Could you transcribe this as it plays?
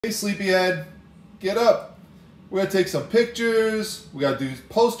Hey sleepyhead, get up. We're gonna take some pictures. We gotta do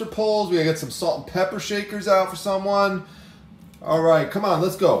poster polls. We gotta get some salt and pepper shakers out for someone. All right, come on,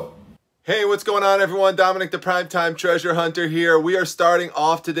 let's go. Hey, what's going on everyone? Dominic the Primetime Treasure Hunter here. We are starting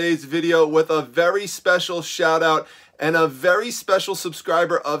off today's video with a very special shout out and a very special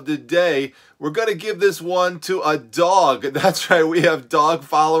subscriber of the day. We're gonna give this one to a dog. That's right, we have dog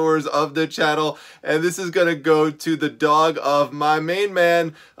followers of the channel, and this is gonna go to the dog of my main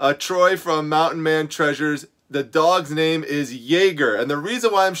man, Troy from Mountain Man Treasures. The dog's name is Jaeger, and the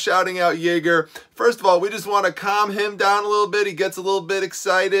reason why I'm shouting out Jaeger, first of all, we just want to calm him down a little bit. He gets a little bit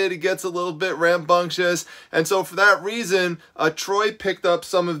excited, he gets a little bit rambunctious, and so for that reason, Troy picked up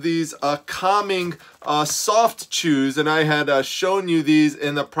some of these calming soft chews, and I had shown you these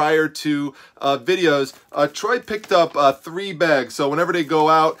in the prior two videos. Troy picked up 3 bags, so whenever they go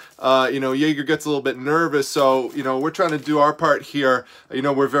out, you know, Jaeger gets a little bit nervous, so, you know, we're trying to do our part here. You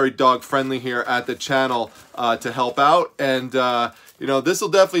know, we're very dog friendly here at the channel to help out, and you know, this will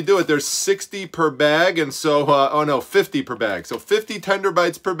definitely do it. There's 60 per bag, and so, oh no, 50 per bag. So 50 tender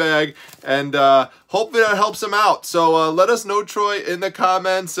bites per bag, and hopefully that helps him out. So let us know, Troy, in the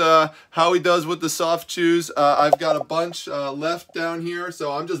comments how he does with the soft chews. I've got a bunch left down here,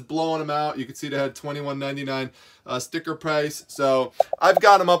 so I'm just blowing them out. You can see they had $21.99 sticker price. So I've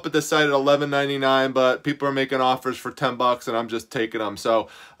got them up at the site at $11.99, but people are making offers for 10 bucks, and I'm just taking them. So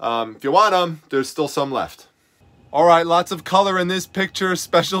if you want them, there's still some left. All right, lots of color in this picture.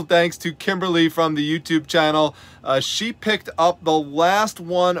 Special thanks to Kimberly from the YouTube channel. She picked up the last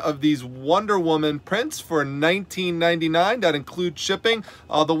one of these Wonder Woman prints for $19.99. That includes shipping.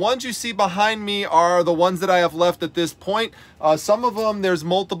 The ones you see behind me are the ones that I have left at this point. Some of them there's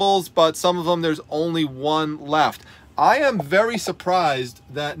multiples, but some of them there's only one left. I am very surprised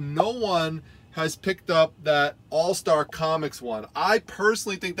that no one has picked up that All-Star Comics one. I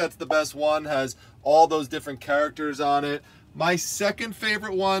personally think that's the best one, has all those different characters on it. My second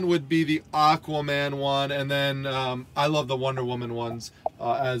favorite one would be the Aquaman one, and then I love the Wonder Woman ones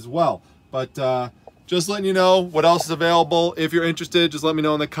as well. But just letting you know what else is available. If you're interested, just let me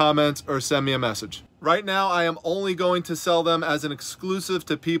know in the comments or send me a message. Right now, I am only going to sell them as an exclusive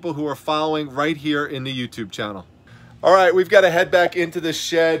to people who are following right here in the YouTube channel. All right, we've got to head back into the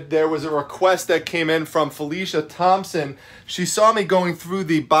shed. There was a request that came in from Felicia Thompson. She saw me going through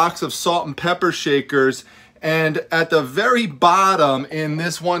the box of salt and pepper shakers, and at the very bottom in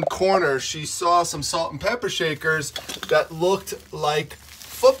this one corner, she saw some salt and pepper shakers that looked like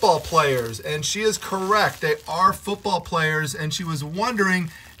football players, and she is correct. They are football players, and she was wondering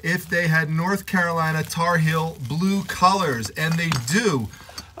if they had North Carolina Tar Heel blue colors, and they do.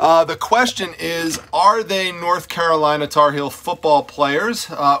 The question is, are they North Carolina Tar Heel football players,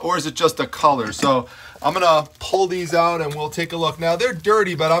 or is it just a color? So I'm gonna pull these out and we'll take a look. Now they're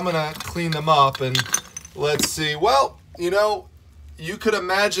dirty, but I'm gonna clean them up and let's see. Well, you know, you could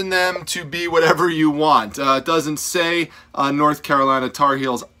imagine them to be whatever you want. It doesn't say North Carolina Tar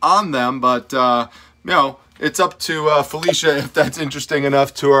Heels on them, but you know, it's up to Felicia if that's interesting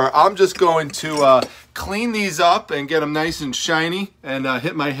enough to her. I'm just going to clean these up and get them nice and shiny and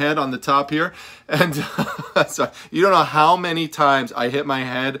hit my head on the top here. And so you don't know how many times I hit my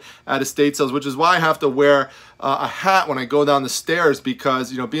head at estate sales, which is why I have to wear a hat when I go down the stairs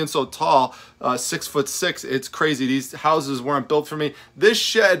because, you know, being so tall, 6'6", it's crazy. These houses weren't built for me. This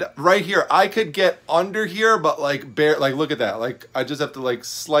shed right here, I could get under here, but like look at that. Like I just have to like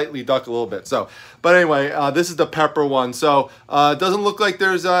slightly duck a little bit. So, but anyway, this is the pepper one. So it doesn't look like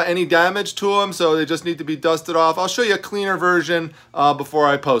there's any damage to them. So they just need to be dusted off. I'll show you a cleaner version before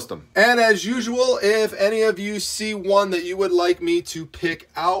I post them. And as usual, if any of you see one that you would like me to pick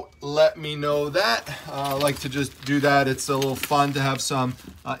out, let me know that. I like to just do that. It's a little fun to have some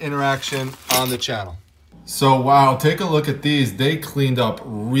interaction on the channel. So wow, take a look at these. They cleaned up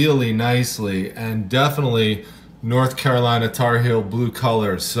really nicely and definitely North Carolina Tar Heel blue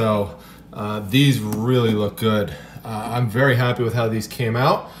colors. So these really look good. I'm very happy with how these came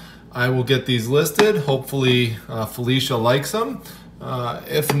out. I will get these listed. Hopefully Felicia likes them.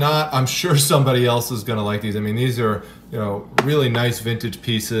 If not, I'm sure somebody else is gonna like these. I mean, these are, you know, really nice vintage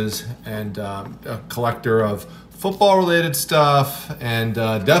pieces, and a collector of football related stuff and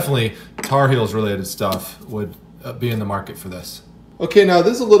definitely Tar Heels related stuff would be in the market for this. Okay, now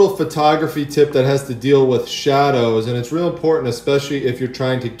this is a little photography tip that has to deal with shadows, and it's real important, especially if you're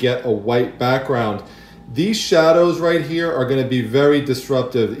trying to get a white background. These shadows right here are going to be very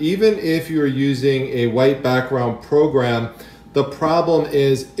disruptive. Even if you're using a white background program, the problem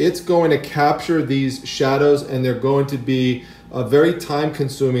is it's going to capture these shadows and they're going to be very time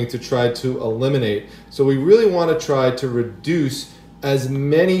consuming to try to eliminate. So we really want to try to reduce as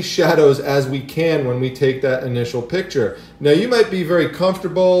many shadows as we can when we take that initial picture. Now you might be very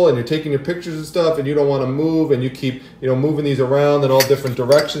comfortable and you're taking your pictures and stuff and you don't want to move and you keep, you know, moving these around in all different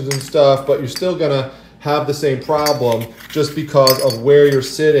directions and stuff, but you're still gonna have the same problem just because of where you're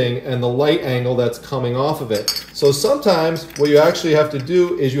sitting and the light angle that's coming off of it. So sometimes what you actually have to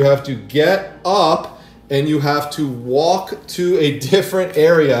do is you have to get up and you have to walk to a different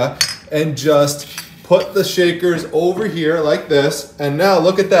area and just put the shakers over here like this. And now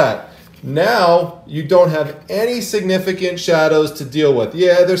look at that. Now you don't have any significant shadows to deal with.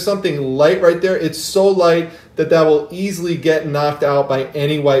 Yeah, there's something light right there. It's so light that that will easily get knocked out by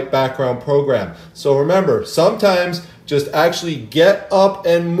any white background program. So remember, sometimes just actually get up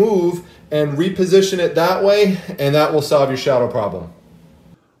and move and reposition it that way, and that will solve your shadow problem.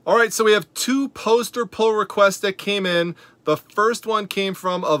 All right, so we have two poster pull requests that came in. The first one came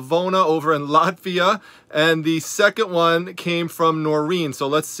from Ivona over in Latvia, and the second one came from Noreen. So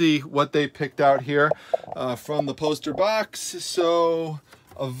let's see what they picked out here from the poster box. So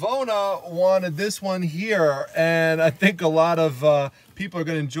Ivona wanted this one here, and I think a lot of people are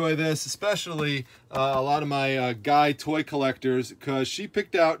going to enjoy this, especially a lot of my guy toy collectors, because she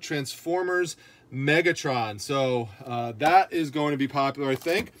picked out Transformers Megatron. So that is going to be popular, I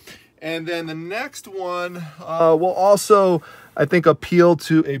think. And then the next one will also, I think, appeal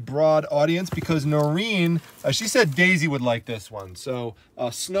to a broad audience because Noreen, she said Daisy would like this one. So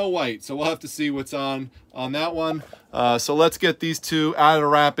Snow White. So we'll have to see what's on that one. So let's get these two out of the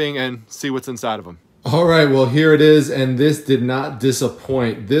wrapping and see what's inside of them. All right, well, here it is, and this did not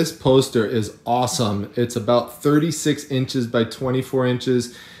disappoint. This poster is awesome. It's about 36 inches by 24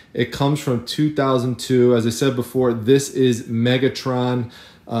 inches. It comes from 2002. As I said before, this is Megatron.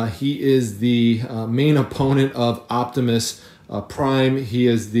 He is the main opponent of Optimus Prime. He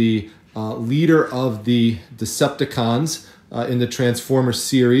is the leader of the Decepticons in the Transformers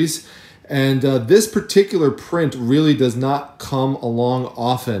series. And this particular print really does not come along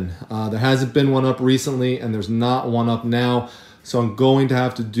often. There hasn't been one up recently, and there's not one up now. So I'm going to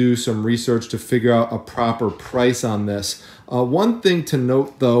have to do some research to figure out a proper price on this. One thing to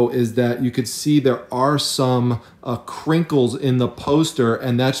note, though, is that you could see there are some crinkles in the poster,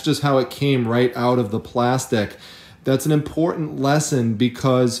 and that's just how it came right out of the plastic. That's an important lesson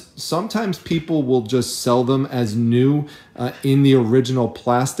because sometimes people will just sell them as new in the original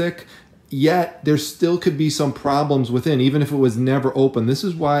plastic. Yet there still could be some problems within, even if it was never open. This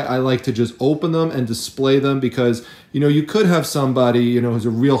is why I like to just open them and display them, because, you know, you could have somebody, you know, who's a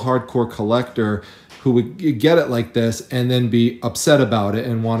real hardcore collector who would get it like this and then be upset about it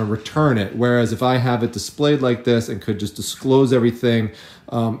and want to return it. Whereas if I have it displayed like this and could just disclose everything,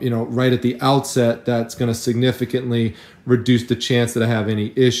 you know, right at the outset, that's going to significantly reduce the chance that I have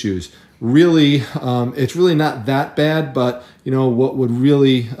any issues. Really, it's really not that bad, but, you know, what would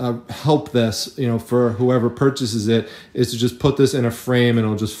really help this, you know, for whoever purchases it is to just put this in a frame and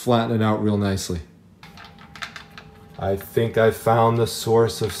it'll just flatten it out real nicely. I think I found the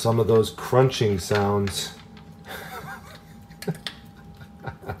source of some of those crunching sounds.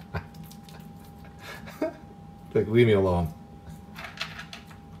 Like, leave me alone.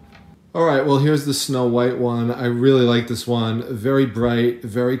 All right, well, here's the Snow White one. I really like this one. Very bright,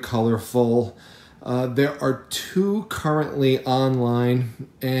 very colorful. There are two currently online,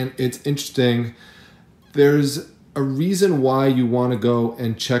 and it's interesting. There's a reason why you want to go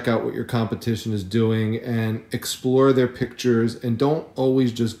and check out what your competition is doing and explore their pictures, and don't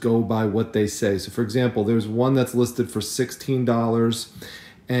always just go by what they say. So for example, there's one that's listed for $16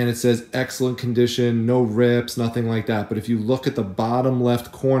 and it says excellent condition, no rips, nothing like that. But if you look at the bottom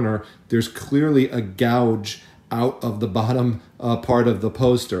left corner, there's clearly a gouge out of the bottom part of the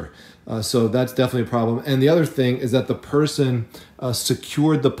poster. So that's definitely a problem. And the other thing is that the person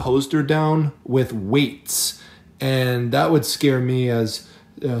secured the poster down with weights. And that would scare me as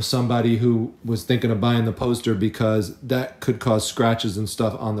somebody who was thinking of buying the poster, because that could cause scratches and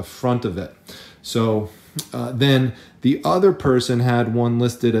stuff on the front of it. So then the other person had one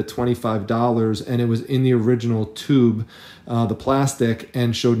listed at $25, and it was in the original tube, the plastic,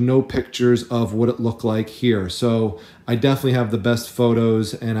 and showed no pictures of what it looked like here. So I definitely have the best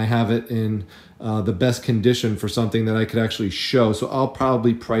photos, and I have it in the best condition for something that I could actually show. So I'll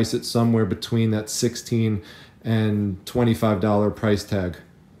probably price it somewhere between that $16 and $25 price tag.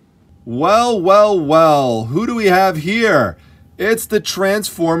 Well, well, well, who do we have here? It's the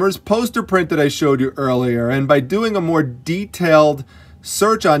Transformers poster print that I showed you earlier, and by doing a more detailed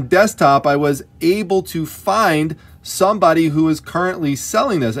search on desktop, I was able to find somebody who is currently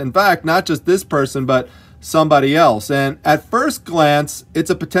selling this. In fact, not just this person, but somebody else. And at first glance,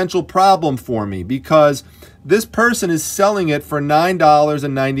 it's a potential problem for me, because this person is selling it for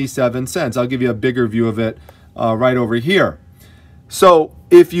 $9.97. I'll give you a bigger view of it right over here. So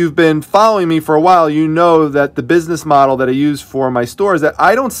if you've been following me for a while, you know that the business model that I use for my store is that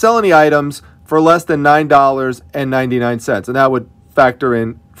I don't sell any items for less than $9.99. And that would factor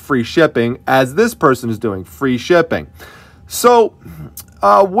in free shipping, as this person is doing, free shipping. So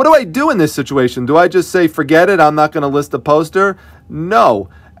what do I do in this situation? Do I just say, forget it, I'm not going to list a poster? No.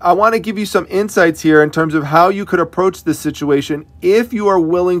 I want to give you some insights here in terms of how you could approach this situation if you are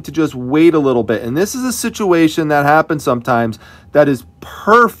willing to just wait a little bit. And this is a situation that happens sometimes that is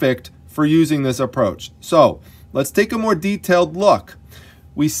perfect for using this approach. So let's take a more detailed look.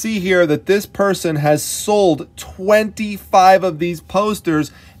 We see here that this person has sold 25 of these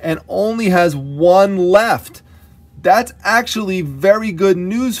posters and only has one left. That's actually very good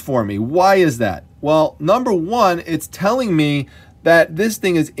news for me. Why is that? Well, number one, it's telling me that this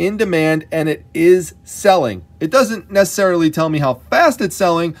thing is in demand and it is selling. It doesn't necessarily tell me how fast it's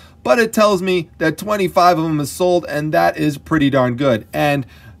selling, but it tells me that 25 of them is sold, and that is pretty darn good. And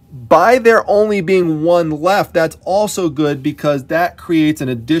by there only being one left, that's also good because that creates an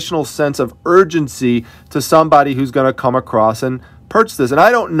additional sense of urgency to somebody who's going to come across and purchase this. And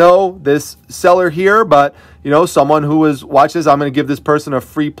I don't know this seller here, but you know, someone who is watching this, I'm going to give this person a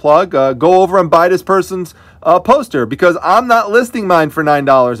free plug. Go over and buy this person's poster, because I'm not listing mine for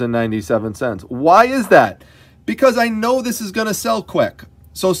 $9.97. Why is that? Because I know this is going to sell quick.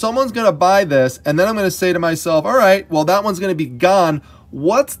 So someone's going to buy this, and then I'm going to say to myself, all right, well, that one's going to be gone.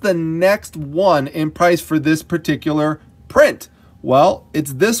 What's the next one in price for this particular print? Well,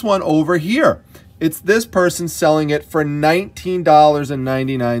 it's this one over here. It's this person selling it for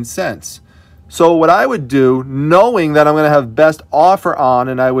 $19.99. So what I would do, knowing that I'm going to have best offer on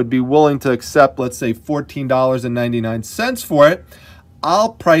and I would be willing to accept, let's say, $14.99 for it,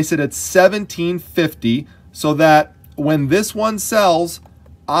 I'll price it at $17.50 so that when this one sells,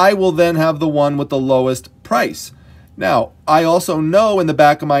 I will then have the one with the lowest price. Now, I also know in the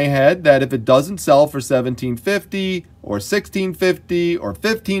back of my head that if it doesn't sell for $17.50 or $16.50 or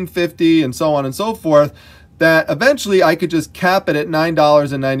 $15.50 and so on and so forth, that eventually I could just cap it at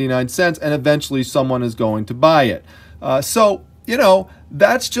 $9.99 and eventually someone is going to buy it. So, you know,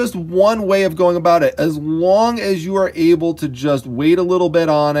 that's just one way of going about it. As long as you are able to just wait a little bit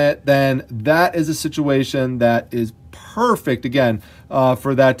on it, then that is a situation that is perfect, again,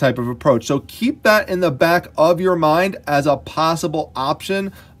 for that type of approach. So keep that in the back of your mind as a possible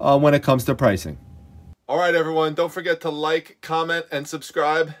option when it comes to pricing. All right, everyone, don't forget to like, comment, and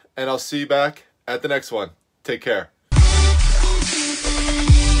subscribe, and I'll see you back at the next one. Take care.